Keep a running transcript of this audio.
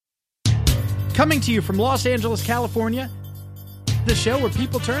Coming to you from Los Angeles, California, the show where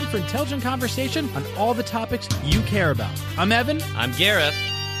people turn for intelligent conversation on all the topics you care about. I'm Evan. I'm Gareth.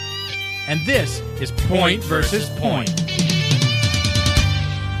 And this is Point versus Point.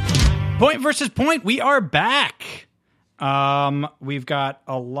 Point versus Point, we are back. We've got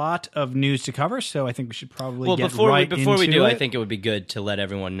a lot of news to cover, so I think we should probably get before right we into do, it. I think it would be good to let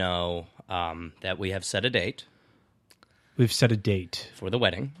everyone know that we have set a date. We've set a date for the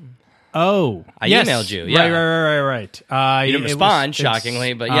wedding. Oh, I yes. emailed you. Yeah. Right. You didn't respond,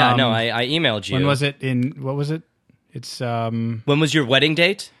 shockingly, but yeah, I emailed you. When was it? What was it? It's When was your wedding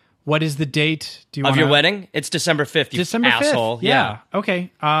date? What is the date? Do you of your wedding? It's December 5th. You December 5th. asshole. Yeah.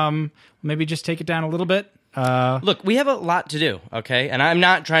 Okay. Maybe just take it down a little bit. Look, we have a lot to do, okay? And I'm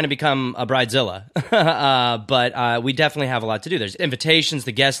not trying to become a bridezilla, but we definitely have a lot to do. There's invitations,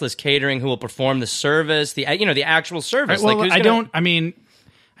 the guest list, catering, who will perform the service, the actual service. Right, well,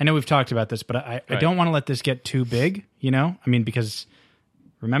 I know we've talked about this, but I don't want to let this get too big, because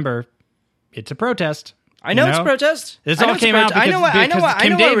remember, it's a protest. I know it's a protest. This all came out because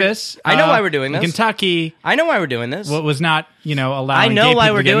Kim Davis. I know why we're doing this. Kentucky. I know why we're doing this. Was not, allowing I know gay why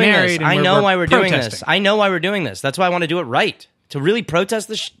people we're to get doing married. this. I know why we're doing this. Protesting. I know why we're doing this. That's why I want to do it right. To really protest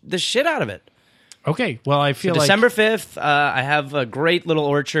the shit out of it. Okay. Well, I feel like December 5th, I have a great little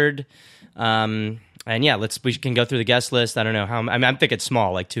orchard. And yeah, we can go through the guest list. I don't know how. I'm thinking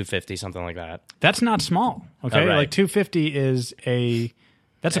small, like 250, something like that. That's not small. Okay, right. Like 250 is a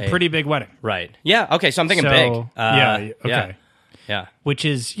pretty big wedding. Right. Yeah. Okay. So I'm thinking big. Okay. Yeah. Which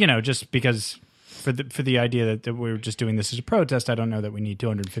is just because for the idea that we were just doing this as a protest, I don't know that we need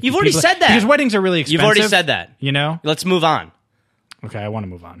 250. You've already said that because weddings are really expensive. You've already said that. Let's move on. Okay, I want to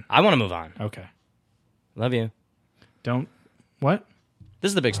move on. I want to move on. Okay. Love you. Don't. What? This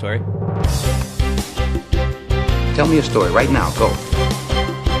is the big story. Tell me a story right now. Go.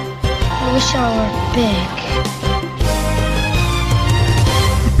 I wish I were big.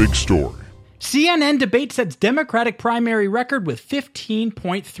 The big story. CNN debate sets Democratic primary record with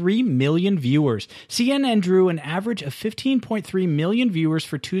 15.3 million viewers. CNN drew an average of 15.3 million viewers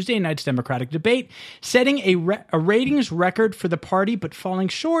for Tuesday night's Democratic debate, setting a ratings record for the party but falling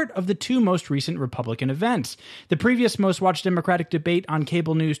short of the two most recent Republican events. The previous most watched Democratic debate on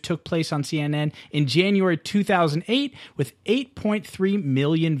cable news took place on CNN in January 2008 with 8.3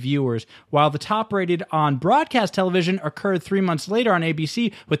 million viewers, while the top rated on broadcast television occurred 3 months later on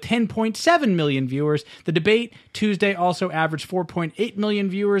ABC with 10.7 million viewers. The debate Tuesday also averaged 4.8 million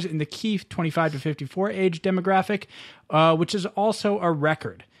viewers in the key 25 to 54 age demographic, which is also a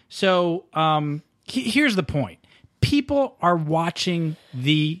record. So here's the point. People are watching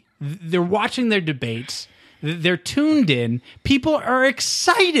they're watching their debates. They're tuned in. People are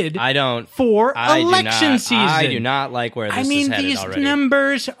excited for election season. I do not like where this is headed already. These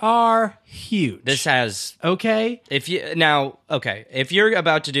numbers are huge. This has... Okay? If you're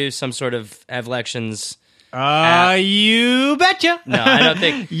about to do some sort of elections... you betcha. No, I don't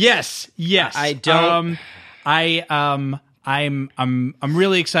think... Yes. I don't... I'm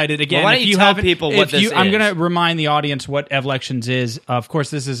really excited. Again, why don't you tell people what this is? I'm going to remind the audience what Evlections is. Of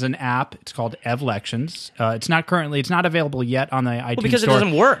course, this is an app. It's called Evlections. It's not available yet on the iTunes because store. It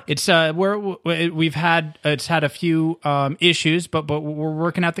doesn't work. It's it's had a few issues, but we're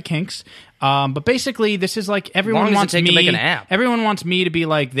working out the kinks. But basically, this is like everyone wants me to make an app. Everyone wants me to be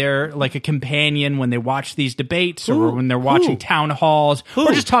like a companion when they watch these debates or when they're watching town halls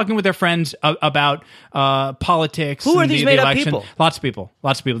or just talking with their friends about politics. Who are these made up people? Lots of people.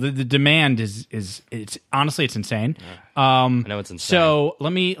 The demand is it's honestly it's insane. I know it's insane. So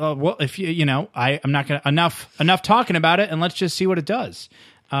let me if I'm not gonna enough talking about it, and let's just see what it does.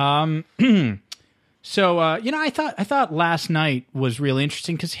 So, I thought last night was really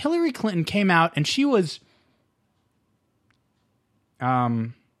interesting because Hillary Clinton came out and she was,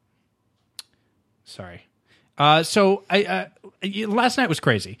 sorry. So last night was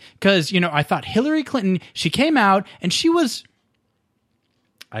crazy because, I thought Hillary Clinton, she came out and she was,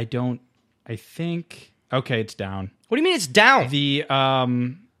 okay, it's down. What do you mean it's down?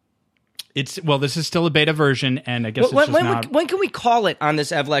 This is still a beta version, and I guess when can we call it on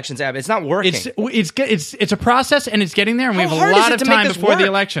this Evlections app? It's not working. It's a process, and it's getting there, and we have a lot of time before the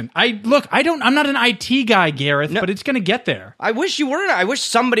election. I'm not an IT guy, Gareth, but it's going to get there. I wish you weren't. I wish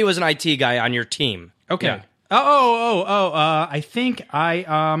somebody was an IT guy on your team. Okay. Yeah. I think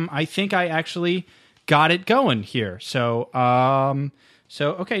I actually got it going here. So let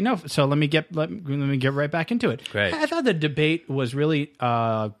me get right back into it. Great. I thought the debate was really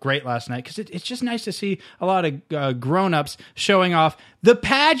great last night because it's just nice to see a lot of grown-ups showing off the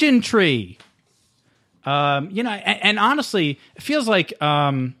pageantry. And honestly, it feels like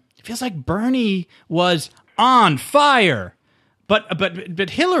it feels like Bernie was on fire. But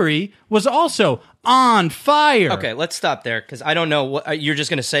Hillary was also on fire. Okay, let's stop there because I don't know what you're just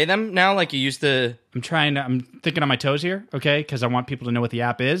going to say them now, like you used to. I'm thinking on my toes here, okay? Because I want people to know what the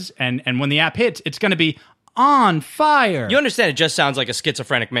app is, and when the app hits, it's going to be on fire. You understand? It just sounds like a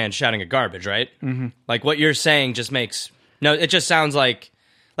schizophrenic man shouting at garbage, right? Mm-hmm. Like what you're saying just makes it just sounds like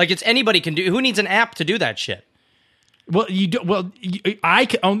it's anybody can do. Who needs an app to do that shit? Well, I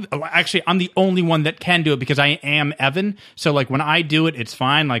can, actually, I'm the only one that can do it because I am Evan. So, like, when I do it, it's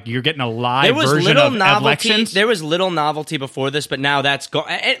fine. Like, you're getting a live version of elections. There was little novelty before this, but now that's gone.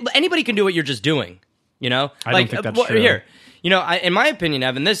 Anybody can do what you're just doing, you know? I don't think that's true. Here, in my opinion,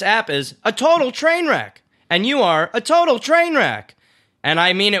 Evan, this app is a total train wreck, and you are a total train wreck. And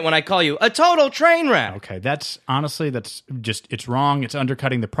I mean it when I call you a total train wreck. Okay, that's just, it's wrong. It's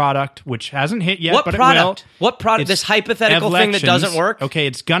undercutting the product, which hasn't hit yet, what but product? it will. What product? This hypothetical thing that doesn't work? Okay,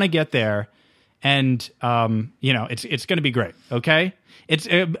 it's going to get there, and, it's going to be great, okay? It's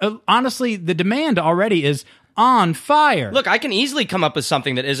honestly, the demand already is on fire. Look, I can easily come up with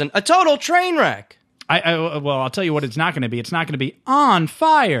something that isn't a total train wreck. Well, I'll tell you what it's not going to be. It's not going to be on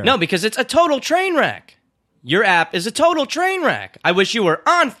fire. No, because it's a total train wreck. Your app is a total train wreck. I wish you were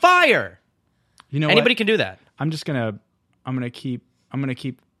on fire. You know, anybody can do that. I'm gonna keep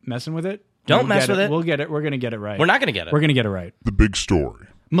messing with it. Don't mess with it. We'll get it. We're gonna get it right. We're not gonna get it. We're gonna get it right. The big story.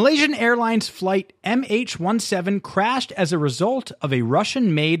 Malaysian Airlines flight MH17 crashed as a result of a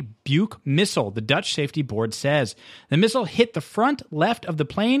Russian-made Buk missile, the Dutch Safety Board says. The missile hit the front left of the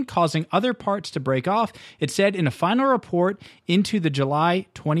plane, causing other parts to break off, it said in a final report into the July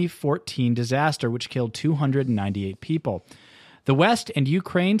 2014 disaster, which killed 298 people. The West and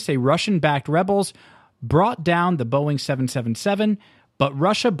Ukraine say Russian-backed rebels brought down the Boeing 777, but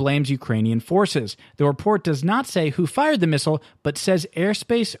Russia blames Ukrainian forces. The report does not say who fired the missile, but says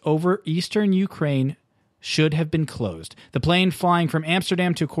airspace over eastern Ukraine should have been closed. The plane flying from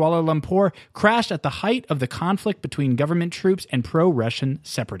Amsterdam to Kuala Lumpur crashed at the height of the conflict between government troops and pro-Russian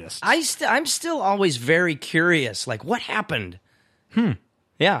separatists. I'm still always very curious. Like, what happened?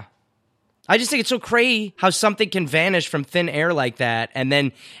 Yeah. I just think it's so crazy how something can vanish from thin air like that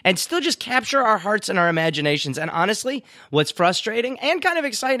and still just capture our hearts and our imaginations. And honestly, what's frustrating and kind of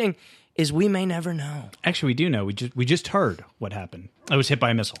exciting is we may never know. Actually, we do know. We just heard what happened. I was hit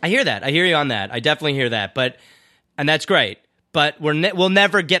by a missile. I hear that. I hear you on that. I definitely hear that. And that's great. But we'll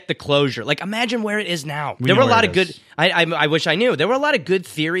never get the closure. Like, imagine where it is now. There were a lot of good. I wish I knew. There were a lot of good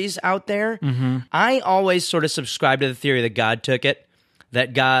theories out there. Mm-hmm. I always sort of subscribe to the theory that God took it.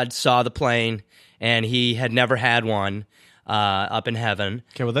 That God saw the plane, and he had never had one up in heaven.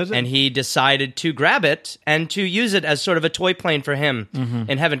 Okay, well, that's it. And he decided to grab it and to use it as sort of a toy plane for him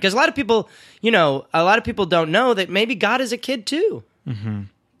in heaven. Because a lot of people don't know that maybe God is a kid too. Mm-hmm.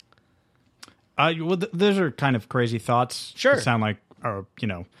 Those are kind of crazy thoughts. Sure. That sound like,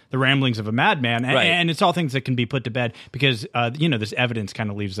 the ramblings of a madman. Right. And it's all things that can be put to bed because, this evidence kind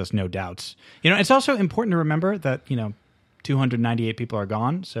of leaves us no doubts. It's also important to remember that, 298 people are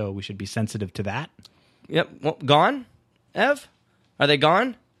gone, so we should be sensitive to that. Yep. Well, gone, Ev? Are they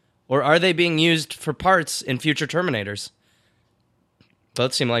gone? Or are they being used for parts in future Terminators?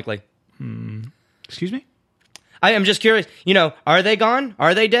 Both seem likely. Excuse me? I am just curious. Are they gone?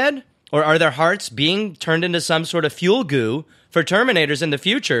 Are they dead? Or are their hearts being turned into some sort of fuel goo for Terminators in the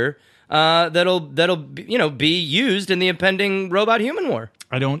future that'll be used in the impending robot-human war?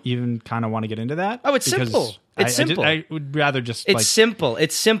 I don't even kind of want to get into that. Oh, it's simple. It's simple. I would rather just. It's simple.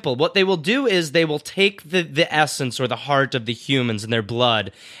 It's simple. What they will do is they will take the essence or the heart of the humans and their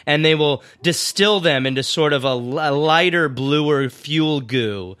blood, and they will distill them into sort of a lighter, bluer fuel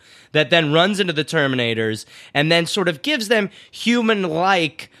goo that then runs into the Terminators and then sort of gives them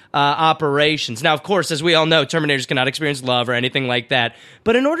human-like operations. Now, of course, as we all know, Terminators cannot experience love or anything like that.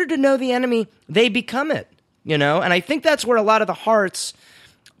 But in order to know the enemy, they become it. And I think that's where a lot of the hearts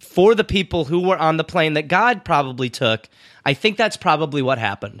for the people who were on the plane that God probably took, I think that's probably what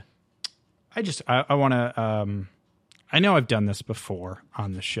happened. I want to, I know I've done this before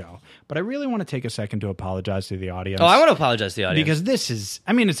on the show, but I really want to take a second to apologize to the audience. Oh, I want to apologize to the audience. Because this is,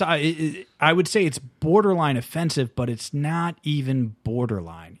 I would say it's borderline offensive, but it's not even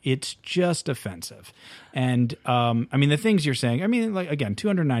borderline. It's just offensive. And, the things you're saying, again,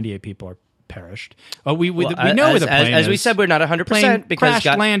 298 people are perished. We know where the plane as we said, we're not 100% because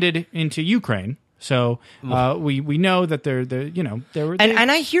landed into Ukraine. So we know that there were.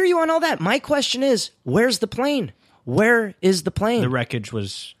 And I hear you on all that. My question is, where's the plane? Where is the plane? The wreckage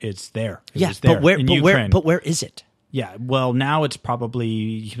it's there. But where is it? Yeah, well, now it's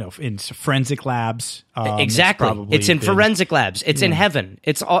probably, in forensic labs. Exactly. It's in forensic labs. It's in heaven.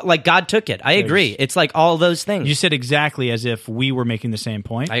 It's all like God took it. I agree. It's like all those things. You said exactly as if we were making the same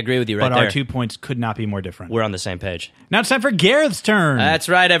point. I agree with you right but there. But our 2 points could not be more different. We're on the same page. Now it's time for Gareth's turn. That's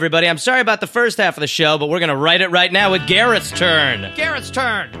right, everybody. I'm sorry about the first half of the show, but we're going to write it right now with Gareth's turn. Gareth's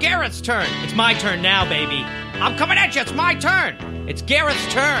turn. Gareth's turn. It's my turn now, baby. I'm coming at you. It's my turn. It's Gareth's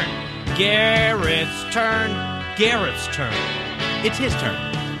turn. Gareth's turn. Gareth's turn. It's his turn.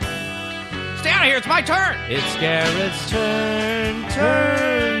 Stay out of here. It's my turn. It's Gareth's turn.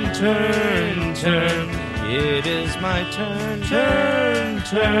 Turn. It is my turn. Turn.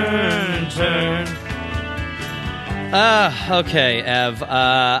 Okay, Ev.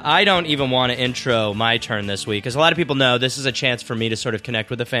 I don't even want to intro my turn this week, because a lot of people know this is a chance for me to sort of connect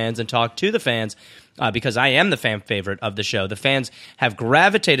with the fans and talk to the fans, because I am the fan favorite of the show. The fans have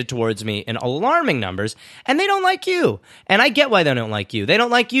gravitated towards me in alarming numbers, and they don't like you. And I get why they don't like you. They don't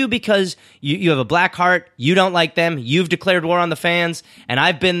like you because you have a black heart, you don't like them, you've declared war on the fans, and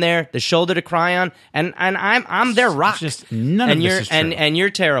I've been there, the shoulder to cry on, and I'm their rock. Just none of this is true. And you're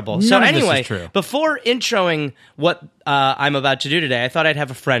terrible. None so of anyway, this is true. Before introing what I'm about to do today, I thought I'd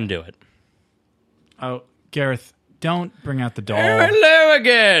have a friend do it. Oh, Gareth, don't bring out the doll. Hello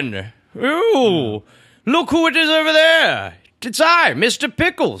again. Ooh, look who it is over there. It's I, Mr.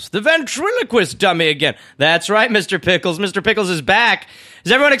 Pickles, the ventriloquist dummy again. That's right, Mr. Pickles. Mr. Pickles is back.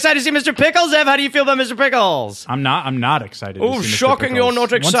 Is everyone excited to see Mr. Pickles? Ev, how do you feel about Mr. Pickles? I'm not excited. Oh, to see Mr. shocking! Pickles. You're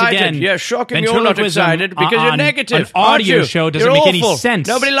not Once excited. again, Yeah, shocking! You're not excited because you're negative. An audio aren't you? show doesn't You're make any awful. sense.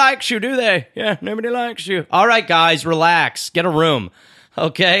 Nobody likes you, do they? Yeah, nobody likes you. All right, guys, relax. Get a room.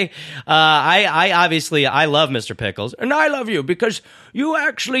 Okay, I obviously love Mr. Pickles, and I love you because you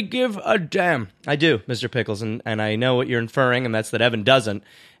actually give a damn. I do, Mr. Pickles, and I know what you're inferring, and that's that Evan doesn't.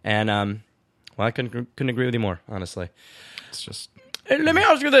 And well, I couldn't agree with you more, honestly. It's just Let me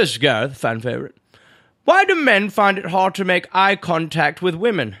ask you this, Gareth, fan favorite: why do men find it hard to make eye contact with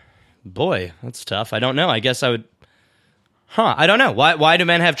women? Boy, that's tough. I don't know. I guess I would. I don't know. Why do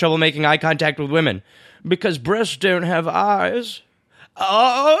men have trouble making eye contact with women? Because breasts don't have eyes.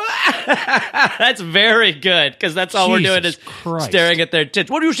 Oh, that's very good, because that's all we're doing is staring at their tits.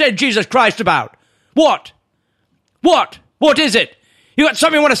 What do you say Jesus Christ about? What? What is it? You got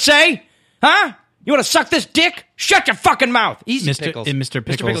something you want to say? Huh? You want to suck this dick? Shut your fucking mouth. Easy, Pickles. Mr.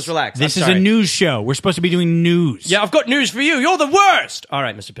 Pickles. Mr. Pickles, relax. This is a news show. We're supposed to be doing news. Yeah, I've got news for you. You're the worst. All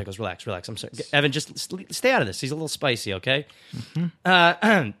right, Mr. Pickles, relax. I'm sorry. Evan, just stay out of this. He's a little spicy, okay?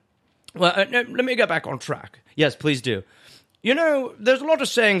 Mm-hmm. Well, let me get back on track. Yes, please do. You know, there's a lot of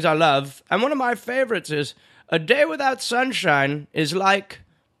sayings I love, and one of my favorites is, a day without sunshine is like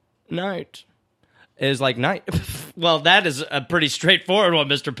night. Well, that is a pretty straightforward one,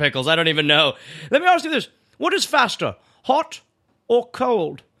 Mr. Pickles. I don't even know. Let me ask you this. What is faster, hot or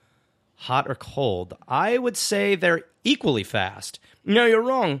cold? Hot or cold? I would say they're equally fast. No, you're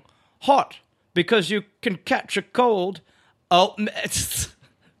wrong. Hot, because you can catch a cold. Oh,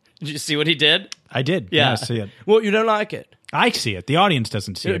 did you see what he did? I did. Yeah. I see it. Well, you don't like it. I see it. The audience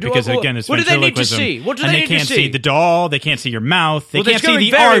doesn't see it Do- because, what- again, it's what do they need to ventriloquism. see? What do and they they need to can't see? see the doll. They can't see your mouth. They Well, can't that's see going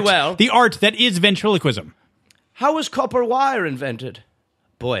the very art. well. The art that is ventriloquism. How was copper wire invented?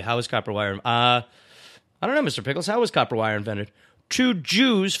 Boy, how was copper wire? I don't know, Mr. Pickles. How was copper wire invented? Two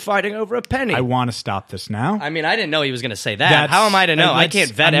Jews fighting over a penny. I want to stop this now. I mean, I didn't know he was going to say that. That's- How am I to know? I let's-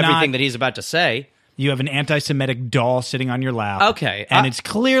 can't vet I'm everything not- that he's about to say. You have an anti-Semitic doll sitting on your lap. Okay. And it's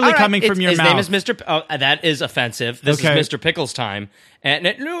clearly all right, coming from your his mouth. name is Mr. Oh, that is offensive. This Okay. is Mr. Pickles' time.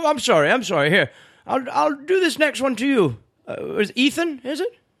 And no, I'm sorry. Here, I'll do this next one to you. Is Ethan? Is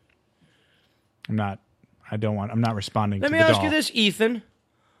it? I'm not responding Let to me the ask doll. you this, Ethan.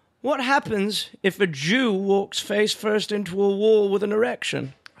 What happens if a Jew walks face first into a wall with an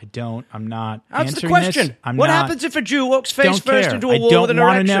erection? I'm not That's answering the question. this. I'm what not, happens if a Jew walks face don't first care. into a wall I don't with an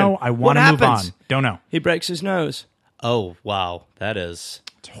want erection? to know. I want What to move happens? on. Don't know. He breaks his nose. Oh, wow. That is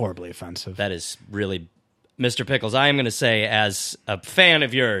It's horribly offensive. really... Mr. Pickles, I am going to say, as a fan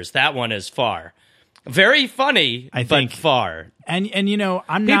of yours, that one is far. Very funny, I think- but far. And you know,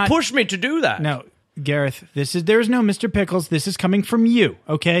 I'm He not... pushed me to do that. No, Gareth, there's no Mr. Pickles. This is coming from you,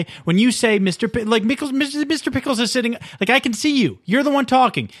 okay? When you say Mr. Pickles is sitting, like, I can see you. You're the one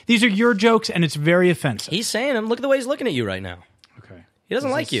talking. These are your jokes, and it's very offensive. He's saying them. Look at the way he's looking at you right now. Okay. He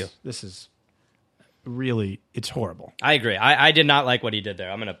doesn't like you. This is really, it's horrible. I agree. I did not like what he did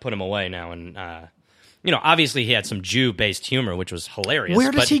there. I'm going to put him away now. And, obviously he had some Jew-based humor, which was hilarious.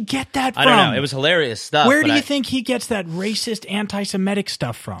 Where does but he get that from? I don't know. It was hilarious stuff. Where but do you I- think he gets that racist, anti-Semitic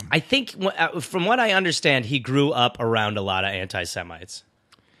stuff from? I think, from what I understand, he grew up around a lot of anti-Semites.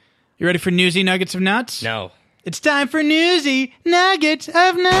 You ready for Newsy Nuggets of Nuts? No. It's time for Newsy Nuggets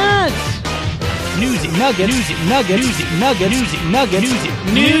of Nuts. Newsy Nuggets. Newsy Nuggets. Newsy Nuggets. Newsy Nuggets.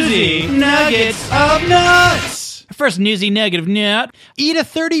 Newsy Nuggets of Nuts. First newsy nugget of nut. Eat a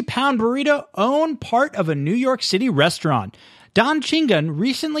 30-pound burrito. Own part of a New York City restaurant. Don Chingun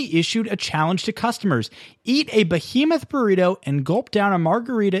recently issued a challenge to customers. Eat a behemoth burrito and gulp down a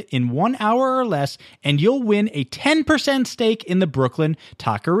margarita in 1 hour or less, and you'll win a 10% stake in the Brooklyn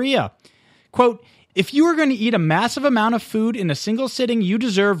Taqueria. Quote, if you are going to eat a massive amount of food in a single sitting, you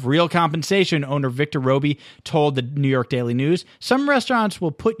deserve real compensation, owner Victor Roby told the New York Daily News. Some restaurants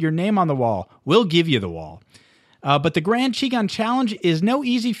will put your name on the wall. We'll give you the wall. But the Grand Chingun Challenge is no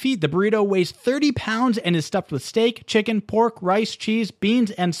easy feat. The burrito weighs 30 pounds and is stuffed with steak, chicken, pork, rice, cheese,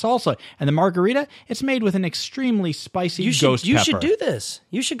 beans, and salsa. And the margarita, it's made with an extremely spicy ghost pepper. You should do this.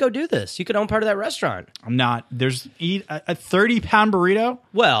 You should go do this. You could own part of that restaurant. I'm not. Eat a 30-pound burrito?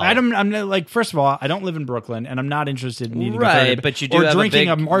 Well, I'm like, first of all, I don't live in Brooklyn, and I'm not interested in eating right, but you do have drinking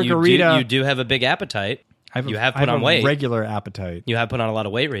a margarita. You do have a big appetite. You have put on weight. Regular appetite. You have put on a lot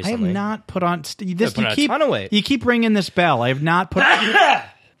of weight recently. I have not put on. You put on a ton of weight. You keep ringing this bell. I have not put.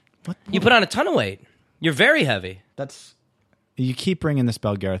 You put on a ton of weight. You're very heavy. You keep ringing this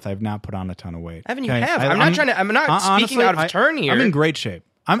bell, Gareth. I have not put on a ton of weight. Haven't you? I'm not speaking out of turn here. I'm in great shape.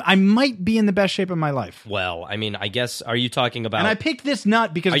 I might be in the best shape of my life. Well, I mean, I guess, are you talking about... And I picked this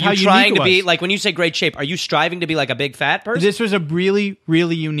nut because of how unique it was. Are you trying to be, like, when you say great shape, are you striving to be like a big fat person? This was a really,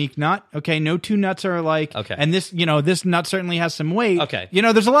 really unique nut, okay? No two nuts are alike. Okay. And this nut certainly has some weight. Okay.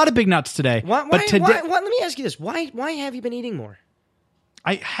 There's a lot of big nuts today. Why, let me ask you this. Why have you been eating more?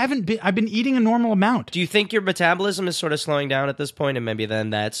 I've been eating a normal amount. Do you think your metabolism is sort of slowing down at this point, and maybe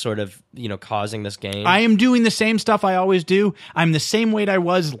then that's sort of, causing this gain? I am doing the same stuff I always do. I'm the same weight I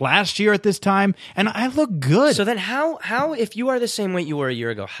was last year at this time, and I look good. So then how if you are the same weight you were a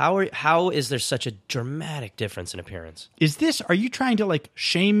year ago, how is there such a dramatic difference in appearance? Are you trying to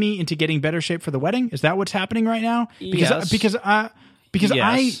shame me into getting better shape for the wedding? Is that what's happening right now? Yes. Because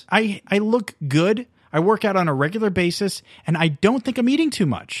Yes. I look good. I work out on a regular basis, and I don't think I'm eating too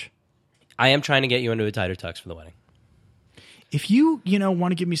much. I am trying to get you into a tighter tux for the wedding. If you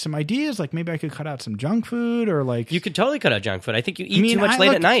want to give me some ideas, maybe I could cut out some junk food or You could totally cut out junk food. I think you eat too much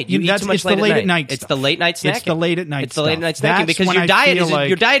late at night. You eat too much it's the late at night. It's the late night snacking. It's the late at night. It's the late at night snacking because your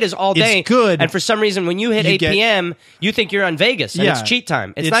diet is all day. It's good. And for some reason, when you hit 8 p.m., you think you're on Vegas and it's cheat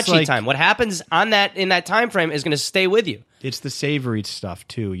time. It's not cheat time. What happens in that time frame is going to stay with you. It's the savory stuff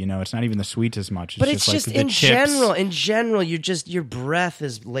too. It's not even the sweet as much. But it's just in chips. general, your breath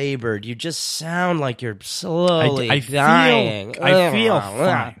is labored. You just sound like you're slowly dying. I feel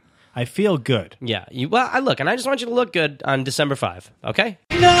fine. I feel good. Yeah. And I just want you to look good on December 5. Okay.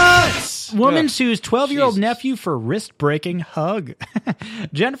 Nuts! Woman sues 12-year-old nephew for wrist-breaking hug.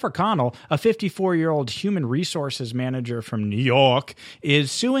 Jennifer Connell, a 54-year-old human resources manager from New York,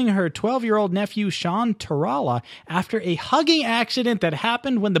 is suing her 12-year-old nephew Sean Tarala after a hugging accident that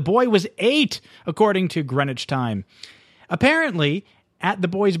happened when the boy was 8, according to Greenwich Time. Apparently, at the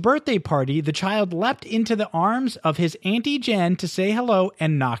boy's birthday party, the child leapt into the arms of his Auntie Jen to say hello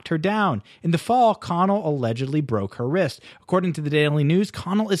and knocked her down. In the fall, Connell allegedly broke her wrist. According to the Daily News,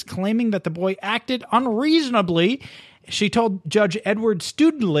 Connell is claiming that the boy acted unreasonably. She told Judge Edward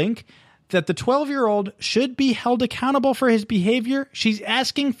Studlink that the 12-year-old should be held accountable for his behavior. She's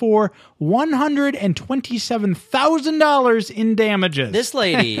asking for $127,000 in damages. This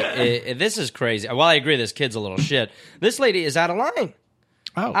lady, this is crazy. While I agree this kid's a little shit, this lady is out of line.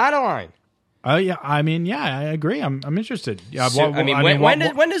 Oh. Out of line. Oh yeah, I agree. I'm interested.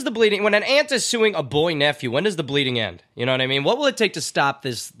 When does the bleeding? When an aunt is suing a boy nephew, when does the bleeding end? You know what I mean? What will it take to stop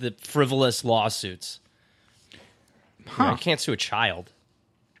the frivolous lawsuits? I can't sue a child.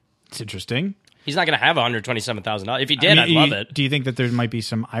 It's interesting. He's not going to have $127,000. If he did, I'd love it. Do you think that there might be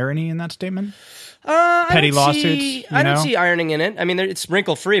some irony in that statement? Petty lawsuits. I don't see ironing in it. I mean, it's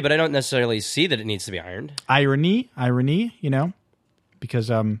wrinkle free, but I don't necessarily see that it needs to be ironed. Irony.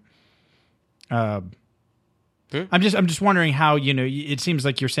 Because I'm just wondering how it seems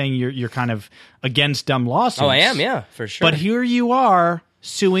like you're saying you're kind of against dumb lawsuits. Oh, I am, yeah, for sure. But here you are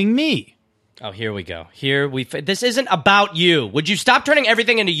suing me. Oh, here we go. This isn't about you. Would you stop turning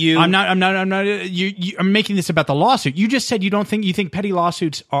everything into you? I'm not. I'm making this about the lawsuit. You just said you think petty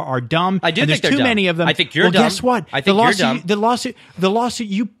lawsuits are dumb. I do think there's too many of them. I think you're dumb. Guess what? I think you're dumb. The lawsuit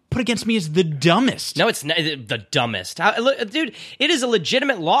you put against me is the dumbest. No, it's not the dumbest. Dude, it is a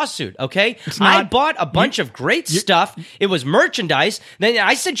legitimate lawsuit, okay? I bought a bunch of great stuff. It was merchandise. Then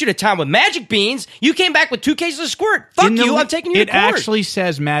I sent you to town with Magic Beans. You came back with 2 cases of Squirt. Fuck you, I'm taking you to court. It actually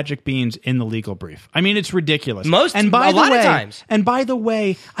says Magic Beans in the legal brief. I mean, it's ridiculous. A lot of times. And by the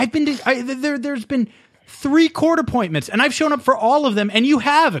way, I've been there's been 3 court appointments, and I've shown up for all of them, and you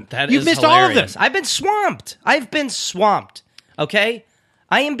haven't. You've missed hilarious. all of them. I've been swamped. Okay?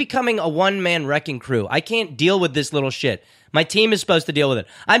 I am becoming a one-man wrecking crew. I can't deal with this little shit. My team is supposed to deal with it.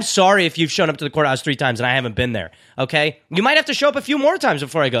 I'm sorry if you've shown up to the courthouse 3 times and I haven't been there. Okay? You might have to show up a few more times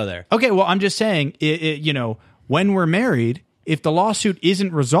before I go there. Okay, well, I'm just saying, when we're married, if the lawsuit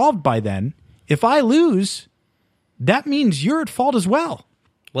isn't resolved by then, if I lose, that means you're at fault as well.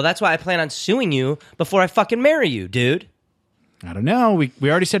 Well, that's why I plan on suing you before I fucking marry you, dude. I don't know. We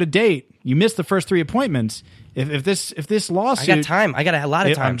already set a date. You missed the first 3 appointments. If this lawsuit, I got time. I got a lot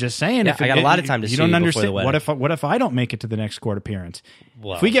of time. I'm just saying. Yeah, I got a lot of time to sue you don't before the understand. wedding. What if I don't make it to the next court appearance?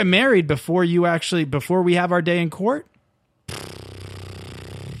 Well, if we get married before we have our day in court,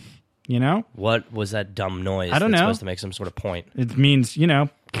 what was that dumb noise? I don't know. Supposed to make some sort of point. It means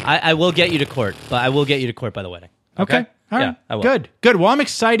I will get you to court, but I will get you to court by the wedding. Okay. All right. Yeah, I will. Good. Well, I'm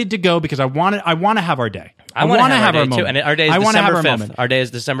excited to go because I want to have our day. I want to have our day moment. too, and our day is I want to have December our 5th. moment. Our day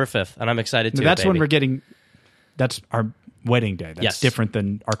is December 5th, and I'm excited too. That's baby. when we're getting. That's our wedding day. That's Yes. different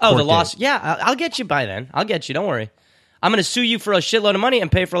than our court the loss. day. Yeah, I'll get you by then. I'll get you. Don't worry. I'm going to sue you for a shitload of money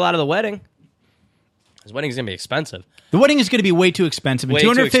and pay for a lot of the wedding. This wedding's going to be expensive. The wedding is going to be way too expensive. And Way too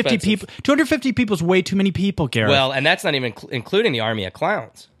 250 expensive. people. 250 people is way too many people, Gareth. Well, and that's not even including the army of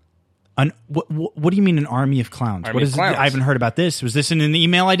clowns. What do you mean an army of clowns? Army What of is clowns. I haven't heard about this. Was this in an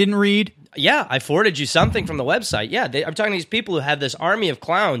email I didn't read? Yeah, I forwarded you something from the website. Yeah, I'm talking to these people who have this army of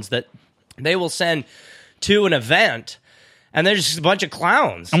clowns that they will send to an event, and they're just a bunch of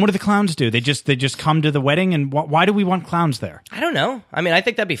clowns. And what do the clowns do? They just come to the wedding, and why do we want clowns there? I don't know. I mean, I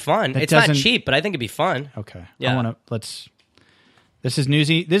think that'd be fun. That It's not doesn't- cheap, but I think it'd be fun. Okay. Yeah. This is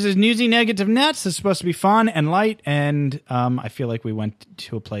newsy. This is newsy negative nuts. This is supposed to be fun and light, and I feel like we went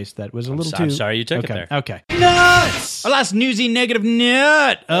to a place that was a little too. I'm sorry you took it there. Okay. Nuts. Our last newsy negative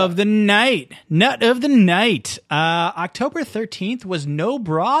nut of the night. Nut of the night. October 13th was No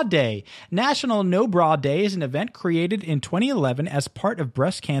Bra Day. National No Bra Day is an event created in 2011 as part of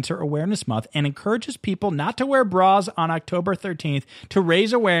Breast Cancer Awareness Month and encourages people not to wear bras on October 13th to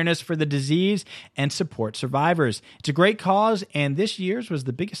raise awareness for the disease and support survivors. It's a great cause, and this year's was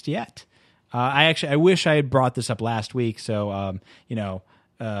the biggest yet. I wish I had brought this up last week. So,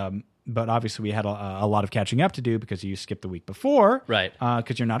 but obviously we had a lot of catching up to do because you skipped the week before, Right.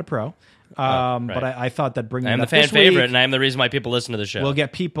 Because you're not a pro. Right. But I thought that bringing I'm it the up fan this favorite, week and I'm the reason why people listen to the show. will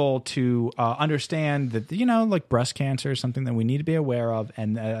get people to understand that like breast cancer is something that we need to be aware of,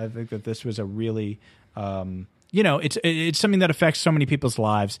 and I think that this was a really. It's something that affects so many people's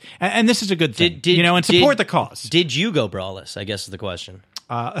lives, and this is a good thing. And support the cause. Did you go braless? I guess is the question.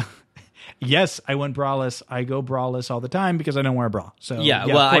 Yes, I went braless. I go braless all the time because I don't wear a bra. So Yeah, of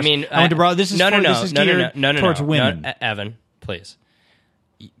well, I course. mean, I went to bra. This is this is geared towards women. No, Evan, please.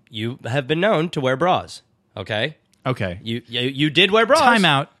 You have been known to wear bras. Okay. Okay. You did wear bras. Time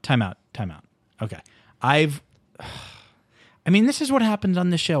out. Okay. This is what happens on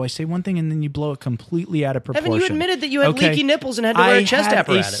this show. I say one thing and then you blow it completely out of proportion. Evan, you admitted that you had leaky nipples and had to wear a chest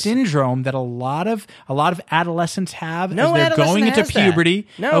apparatus. A syndrome that a lot of adolescents have No as they're adolescent going into has that. puberty.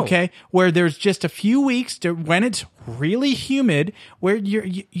 No. Okay, where there's just a few weeks when it's really humid, where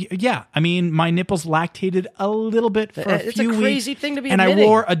my nipples lactated a little bit for a It's few a weeks. crazy thing to be and admitting. I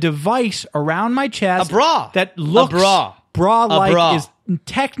wore a device around my chest, A bra. that looks A bra. bra-like A bra. is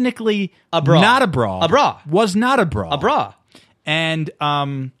technically A bra. not a bra. A bra. Was not a bra. A bra. And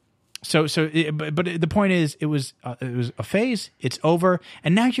but the point is, it was a phase. It's over,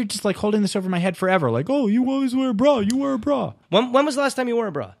 and now you're just like holding this over my head forever. Like, oh, you always wear a bra. You wear a bra. When was the last time you wore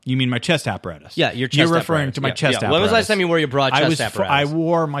a bra? You mean my chest apparatus? Yeah, your chest You're apparatus. referring to my Yeah, chest yeah. apparatus. When was the last time you wore your bra chest apparatus? I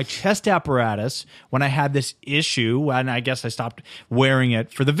wore my chest apparatus when I had this issue, and I guess I stopped wearing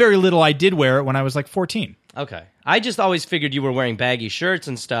it for the very little I did wear it when I was like 14. Okay. I just always figured you were wearing baggy shirts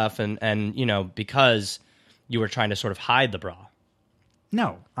and stuff, and because you were trying to sort of hide the bra.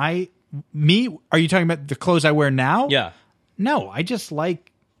 No, are you talking about the clothes I wear now? Yeah. No, I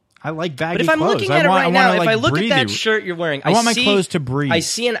like baggy But if I'm clothes. looking at it right now, if I look at breathe that shirt you're wearing, I want my clothes to breathe. I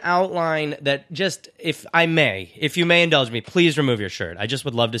see an outline that just, if you may indulge me, please remove your shirt. I just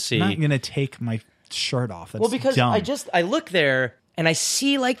would love to see. I'm not going to take my shirt off. That's because dumb. I look there and I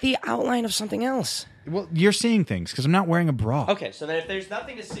see like the outline of something else. Well, you're seeing things because I'm not wearing a bra. Okay, so then if there's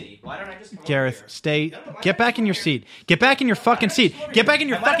nothing to see, why don't I just come Gareth, over here? get back in your seat. Get back in your fucking seat. Get back in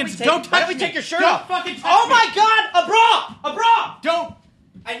your fucking seat. Don't touch me. Why don't we take your shirt Don't off? fucking touch Oh me. my God, a bra! A bra! Don't.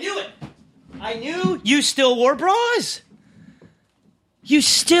 I knew it. I knew you still wore bras. You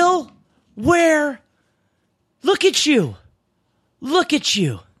still wear. Look at you. Look at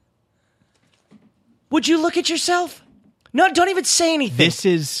you. Would you look at yourself? No, don't even say anything. This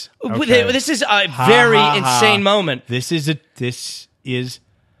is okay. This is a very insane moment. This is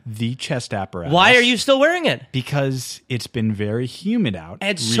the chest apparatus. Why are you still wearing it? Because it's been very humid out.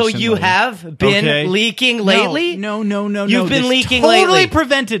 And recently. so you have been leaking lately? No. You've been This leaking totally lately.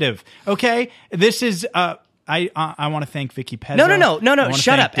 preventative. Okay, this is. I want to thank Vicky Pezzo. No.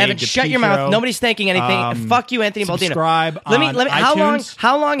 Shut up, Evan. Shut your mouth. Nobody's thanking anything. Fuck you, Anthony Baldino. Subscribe. Let me. iTunes,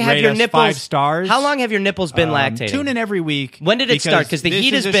 How long have rate your us nipples? 5 stars. How long have your nipples been lactating? Tune in every week. When did it start? Because the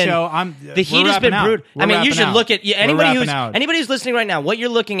heat has been. The heat has been brutal. I mean, you should look at anybody who's listening right now. What you're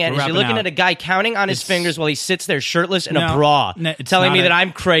looking at is you're looking at a guy counting on his fingers while he sits there shirtless in a bra, telling me that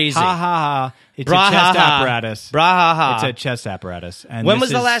I'm crazy. Ha ha ha. It's Bra, a chest ha, ha. apparatus. Bra, ha, ha. It's a chest apparatus. And When this was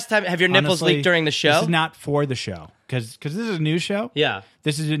the is- last time? Have your nipples honestly, leaked during the show? This is not for the show. Because this is a news show. Yeah.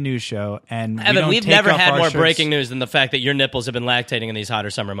 This is a news show. And Evan, we've take never off had our more shirts. breaking news than the fact that your nipples have been lactating in these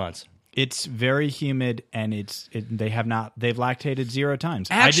hotter summer months. It's very humid, and they've lactated 0 times.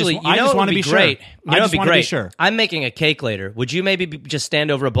 Actually, I just want to be great. sure. You know, I it'd just be want to be great. sure. I'm making a cake later. Would you maybe just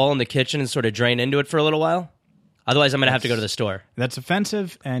stand over a bowl in the kitchen and sort of drain into it for a little while? Otherwise, I'm going to have to go to the store. That's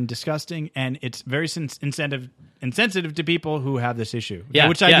offensive and disgusting, and it's very insensitive to people who have this issue. Yeah,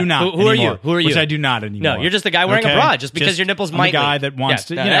 which I do not. Who are you? anymore, Who are you? Which I do not anymore. No, you're just the guy wearing a bra just because your nipples I'm might the guy leak. that wants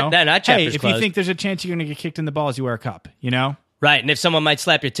to, Yeah, you no, know. that Hey, chapter's if closed. you think there's a chance you're going to get kicked in the balls, you wear a cup, you know? Right, and if someone might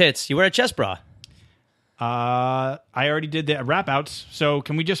slap your tits, you wear a chest bra. I already did the wrap outs, so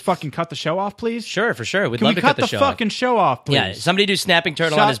can we just fucking cut the show off, please? Sure, for sure. We'd Can love we to cut cut the show fucking off. show off, please? Yeah, somebody do snapping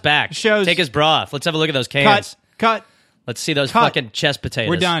turtle Shut- on his back. shows- Take his bra off. Let's have a look at those cans. Cut. Let's see those Cut. fucking chest potatoes.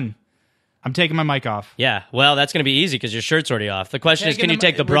 We're done. I'm taking my mic off. Yeah, well, that's going to be easy because your shirt's already off. The question is, can you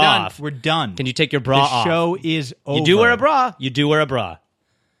take the We're bra done. off? We're done. Can you take your bra off? The show is over. You do wear a bra. You do wear a bra.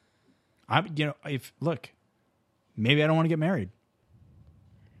 Look, maybe I don't want to get married.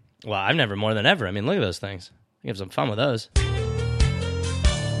 Well, I've never more than ever. I mean, look at those things. You have some fun with those.